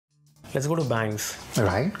Let's go to banks.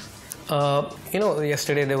 Right.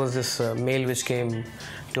 Yesterday there was this mail which came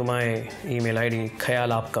to my email ID,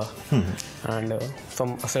 Khayal Aapka, and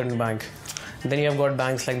from a certain bank. Then you have got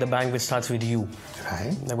banks like the bank which starts with U.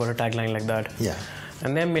 Right. They've got a tagline like that. Yeah.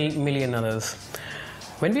 And there are million others.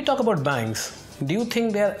 When we talk about banks, do you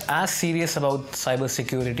think they're as serious about cyber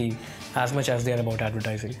security as much as they are about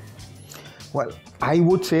advertising? Well, I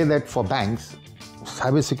would say that for banks,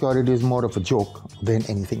 cybersecurity is more of a joke than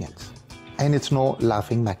anything else. And it's no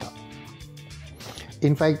laughing matter.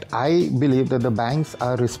 In fact, I believe that the banks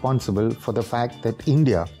are responsible for the fact that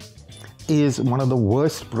India is one of the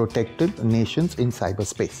worst protected nations in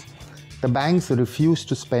cyberspace. The banks refuse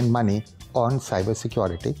to spend money on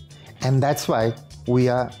cybersecurity, and that's why we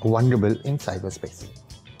are vulnerable in cyberspace.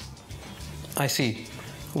 I see.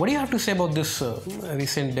 What do you have to say about this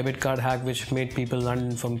recent debit card hack which made people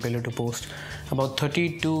run from pillar to post? About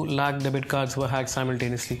 32 lakh debit cards were hacked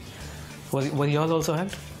simultaneously. Were yours also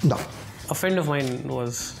hacked? No. A friend of mine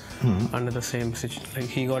was under the same situation. Like,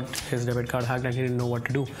 he got his debit card hacked and he didn't know what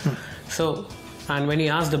to do. So, and when he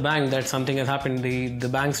asked the bank that something has happened, the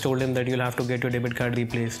banks told him that you'll have to get your debit card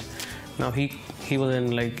replaced. Now he was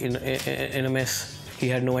in a mess. He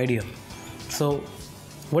had no idea. So,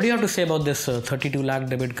 what do you have to say about this 32 lakh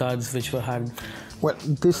debit cards which were hacked? Well,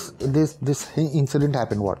 this incident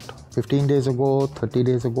happened what? 15 days ago, 30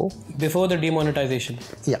 days ago? Before the demonetization.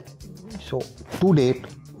 Yeah. So, to date,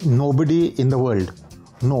 nobody in the world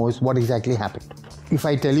knows what exactly happened. If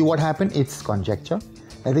I tell you what happened, it's conjecture.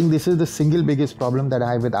 I think this is the single biggest problem that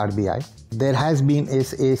I have with RBI. There has been a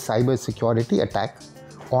cyber security attack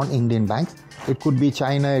on Indian banks. It could be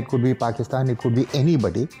China, it could be Pakistan, it could be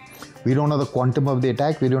anybody. We don't know the quantum of the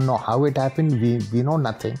attack. We don't know how it happened. We know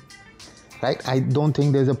nothing. Right? I don't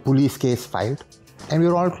think there's a police case filed. And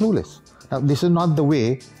we're all clueless. Now, this is not the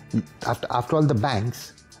way, after all, the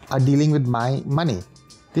banks are dealing with my money.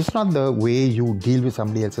 This is not the way you deal with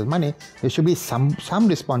somebody else's money. There should be some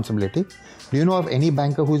responsibility. Do you know of any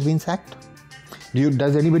banker who's been sacked?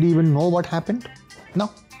 Does anybody even know what happened? No.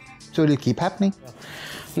 So it'll keep happening.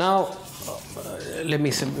 Now, let me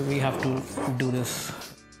see. We have to do this.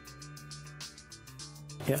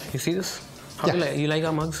 Yeah, you see this? How do you like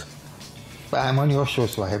our mugs? I'm on your show,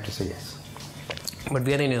 so I have to say yes. But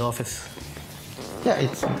we are in his office. Yeah,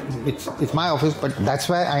 it's my office, but that's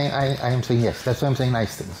why I am saying yes. That's why I'm saying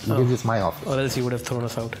nice things, because it's my office. Or else you would have thrown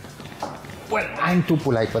us out. Well, I'm too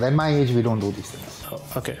polite for that. At my age, we don't do these things.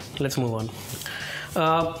 Oh, okay, let's move on.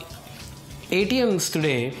 ATMs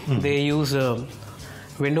today, they use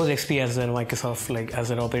Windows XP as their Microsoft,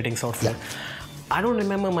 as an operating software. Yeah. I don't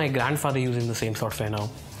remember my grandfather using the same software now.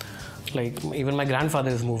 Even my grandfather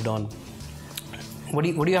has moved on. What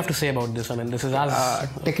do you have to say about this? I mean, this is as...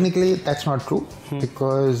 Technically, that's not true,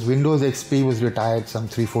 because Windows XP was retired some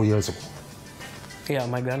 3-4 years ago. Yeah,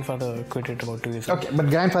 my grandfather quit it about 2 years ago. Okay, but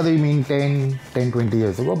grandfather, you mean 10-20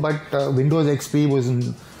 years ago. But Windows XP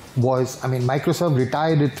Microsoft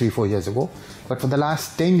retired it 3-4 years ago. But for the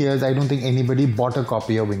last 10 years, I don't think anybody bought a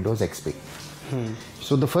copy of Windows XP.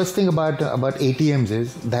 So the first thing about ATMs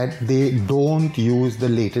is that they don't use the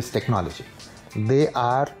latest technology. They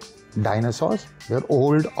are dinosaurs. They're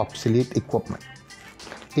old, obsolete equipment.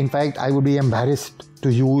 In fact, I would be embarrassed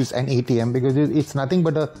to use an ATM because it's nothing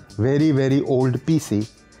but a very, very old PC,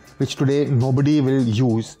 which today nobody will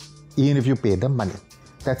use even if you pay them money.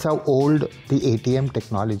 That's how old the ATM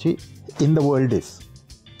technology in the world is.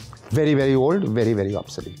 Very, very old, very, very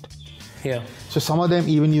obsolete. Yeah. So some of them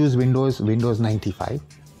even use Windows 95.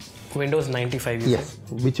 Windows 95, yes,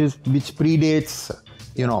 which predates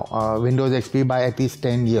Windows XP by at least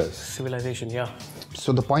 10 years. Civilization, yeah.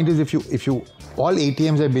 So the point is, if you all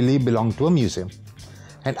ATMs, I believe, belong to a museum,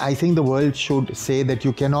 and I think the world should say that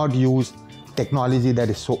you cannot use technology that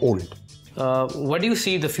is so old. What do you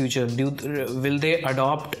see the future? Will they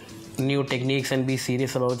adopt new techniques and be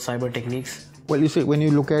serious about cyber techniques? Well, you see, when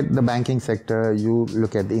you look at the banking sector, you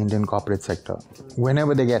look at the Indian corporate sector,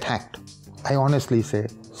 whenever they get hacked, I honestly say,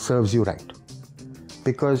 serves you right.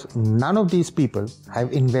 Because none of these people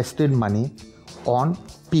have invested money on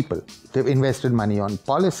people. They've invested money on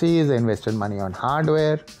policies, they invested money on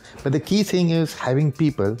hardware. But the key thing is having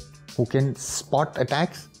people who can spot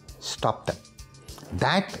attacks, stop them.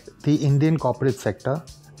 That the Indian corporate sector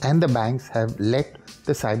and the banks have let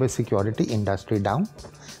the cybersecurity industry down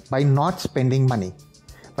by not spending money,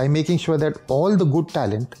 by making sure that all the good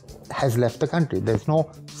talent has left the country. There's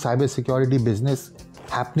no cybersecurity business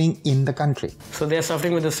happening in the country. So they're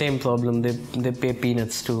suffering with the same problem. They pay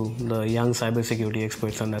peanuts to the young cybersecurity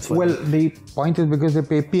experts, and that's why. Well, the point is, because they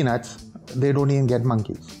pay peanuts, they don't even get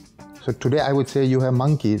monkeys. So today I would say you have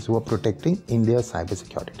monkeys who are protecting India's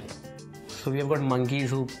cybersecurity. So we have got monkeys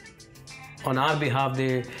who, on our behalf,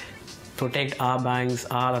 they protect our banks,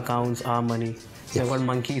 our accounts, our money. Yes. We've got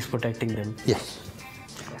monkeys protecting them. Yes.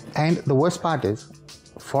 And the worst part is,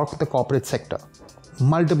 for the corporate sector,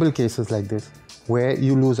 multiple cases like this, where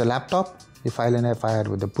you lose a laptop, you file an FIR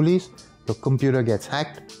with the police, your computer gets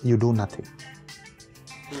hacked, you do nothing.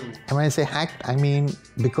 And when I say hacked, I mean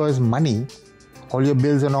because money, all your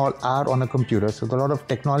bills and all are on a computer, so there's a lot of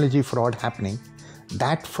technology fraud happening.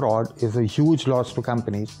 That fraud is a huge loss to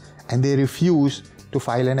companies, and they refuse to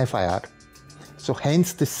file an FIR. So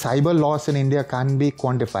hence the cyber loss in India can't be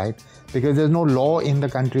quantified, because there's no law in the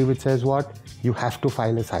country which says what? You have to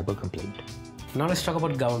file a cyber complaint. Now let's talk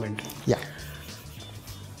about government. Yeah.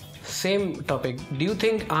 Same topic. Do you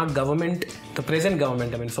think our government, the present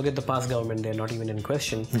government, I mean, forget the past government, they're not even in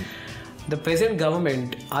question. The present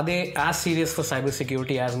government, are they as serious for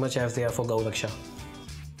cybersecurity as much as they are for Gau Raksha?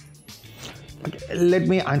 Okay, let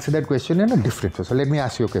me answer that question in a different way. So let me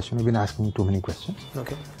ask you a question. You've been asking too many questions.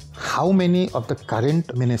 Okay. How many of the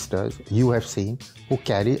current ministers you have seen who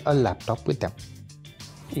carry a laptop with them?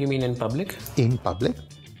 You mean in public? In public,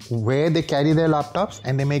 where they carry their laptops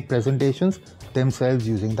and they make presentations themselves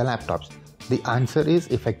using the laptops. The answer is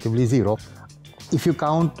effectively zero. If you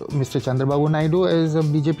count Mr. Chandrababu Naidu as a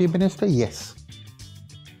BJP minister, yes.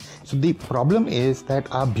 So the problem is that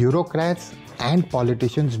our bureaucrats and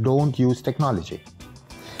politicians don't use technology.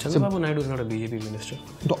 Chandrababu Naidu is not a BJP minister.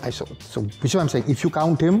 No, so which I'm saying, if you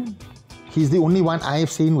count him, he's the only one I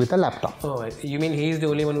have seen with a laptop. Oh, you mean he's the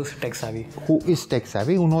only one who's tech savvy? Who is tech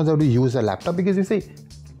savvy, who knows how to use a laptop, because you see,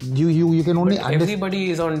 you can only understand. Everybody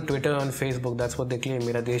is on Twitter and Facebook. That's what they claim.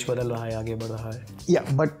 Mera desh badal raha hai, aage badh raha hai.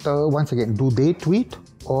 Yeah, but once again, do they tweet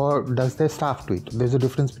or does their staff tweet? There's a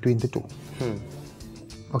difference between the two.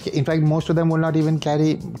 Okay, in fact, most of them will not even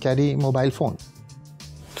carry mobile phone.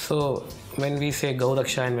 So when we say Gau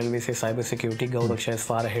Raksha and when we say cybersecurity, Gau Raksha is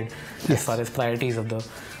far ahead as far as priorities of the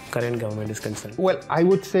current government is concerned. Well, I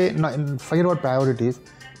would say, no, forget about priorities,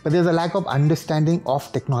 but there's a lack of understanding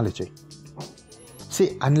of technology.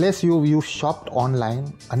 See, unless you've shopped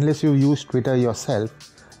online, unless you use Twitter yourself,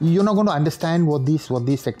 you're not going to understand what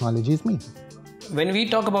these technologies mean. When we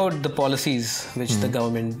talk about the policies which the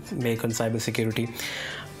government make on cybersecurity,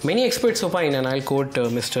 many experts opine, and I'll quote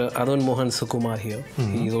Mr. Arun Mohan Sukumar here.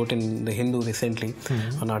 He wrote in The Hindu recently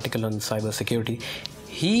an article on cybersecurity.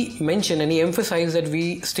 He mentioned and he emphasized that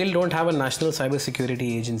we still don't have a national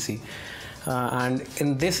cybersecurity agency. And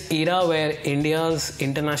in this era where India's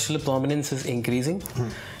international prominence is increasing,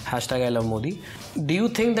 hashtag I love Modi, do you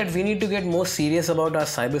think that we need to get more serious about our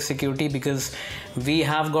cybersecurity, because we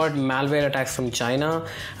have got malware attacks from China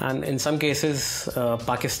and in some cases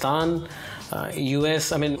Pakistan,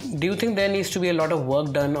 US? I mean, do you think there needs to be a lot of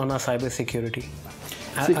work done on our cybersecurity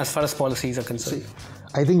as far as policies are concerned?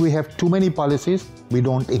 I think we have too many policies we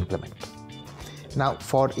don't implement. Now,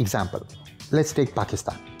 for example, let's take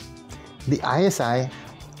Pakistan. The ISI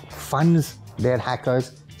funds their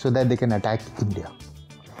hackers so that they can attack India.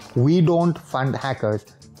 We don't fund hackers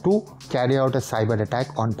to carry out a cyber attack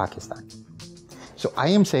on Pakistan. So I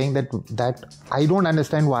am saying that I don't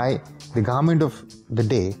understand why the government of the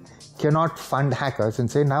day cannot fund hackers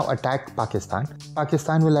and say, now attack Pakistan.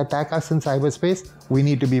 Pakistan will attack us in cyberspace. We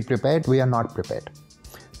need to be prepared. We are not prepared.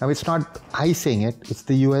 Now, it's not I saying it, it's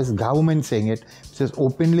the US government saying it, which has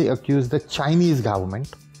openly accused the Chinese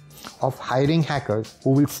government of hiring hackers who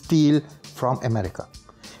will steal from America.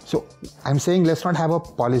 So I'm saying, let's not have a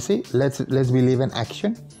policy, let's believe in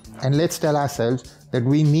action, and let's tell ourselves that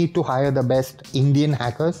we need to hire the best Indian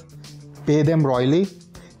hackers, pay them royally,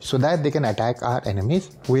 so that they can attack our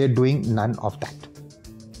enemies. We are doing none of that.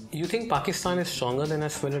 You think Pakistan is stronger than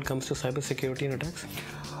us when it comes to cybersecurity and attacks?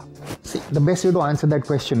 See, the best way to answer that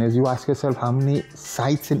question is you ask yourself how many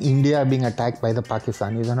sites in India are being attacked by the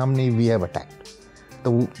Pakistanis and how many we have attacked.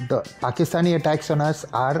 The Pakistani attacks on us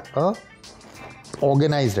are a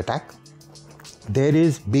organized attack. There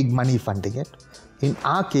is big money funding it. In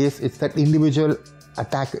our case, it's that individual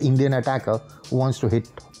Indian attacker who wants to hit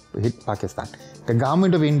Pakistan. The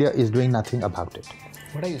government of India is doing nothing about it.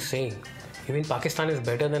 What are you saying? You mean Pakistan is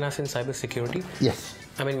better than us in cybersecurity? Yes.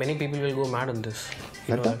 I mean, many people will go mad on this.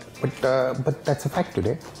 But that's a fact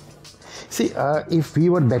today. See, if we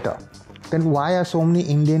were better, then why are so many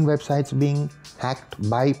Indian websites being hacked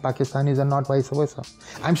by Pakistanis and not vice versa?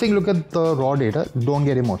 I'm saying look at the raw data, don't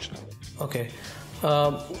get emotional. Okay.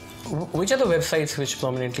 Which are the websites which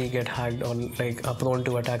prominently get hacked or are prone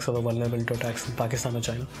to attacks or are vulnerable to attacks in Pakistan or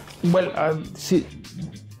China? Well, see,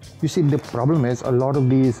 the problem is a lot of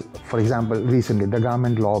these, for example, recently the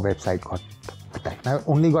government law website got attacked. Now,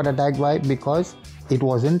 only got attacked because it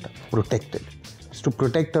wasn't protected. to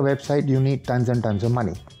protect a website, you need tons and tons of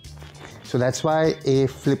money. So that's why a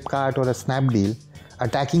Flipkart or a Snapdeal,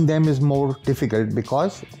 attacking them is more difficult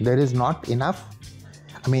because there is not enough.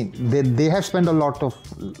 I mean, they have spent a lot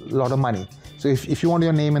of money. So if you want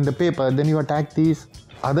your name in the paper, then you attack these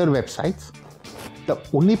other websites. The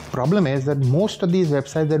only problem is that most of these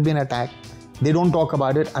websites that have been attacked, they don't talk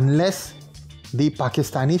about it unless the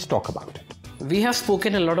Pakistanis talk about it. We have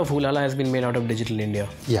spoken a lot of Hulala has been made out of Digital India.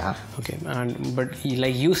 Yeah. Okay. But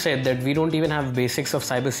like you said that we don't even have basics of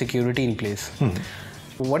cyber security in place.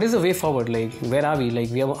 What is the way forward? Like, where are we?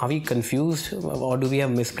 Like, are we confused or do we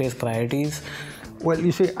have misplaced priorities? Well,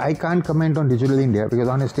 you see, I can't comment on Digital India because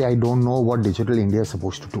honestly, I don't know what Digital India is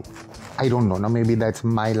supposed to do. I don't know. Now, maybe that's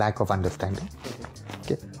my lack of understanding.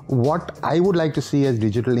 Okay. What I would like to see as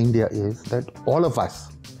Digital India is that all of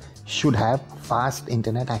us should have fast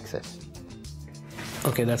internet access.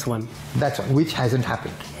 Okay, that's one. That's one, which hasn't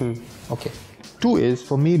happened. Okay. Two is,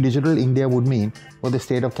 for me, Digital India would mean what the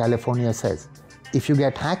state of California says. If you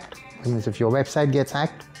get hacked, that means if your website gets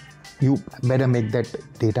hacked, you better make that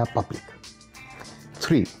data public.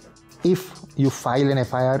 3, if you file an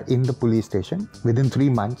FIR in the police station within 3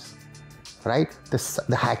 months, right,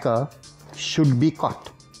 the hacker should be caught.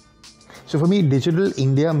 So for me, Digital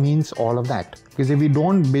India means all of that. Because if we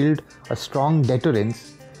don't build a strong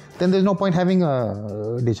deterrence, then there's no point having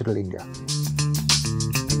a Digital India.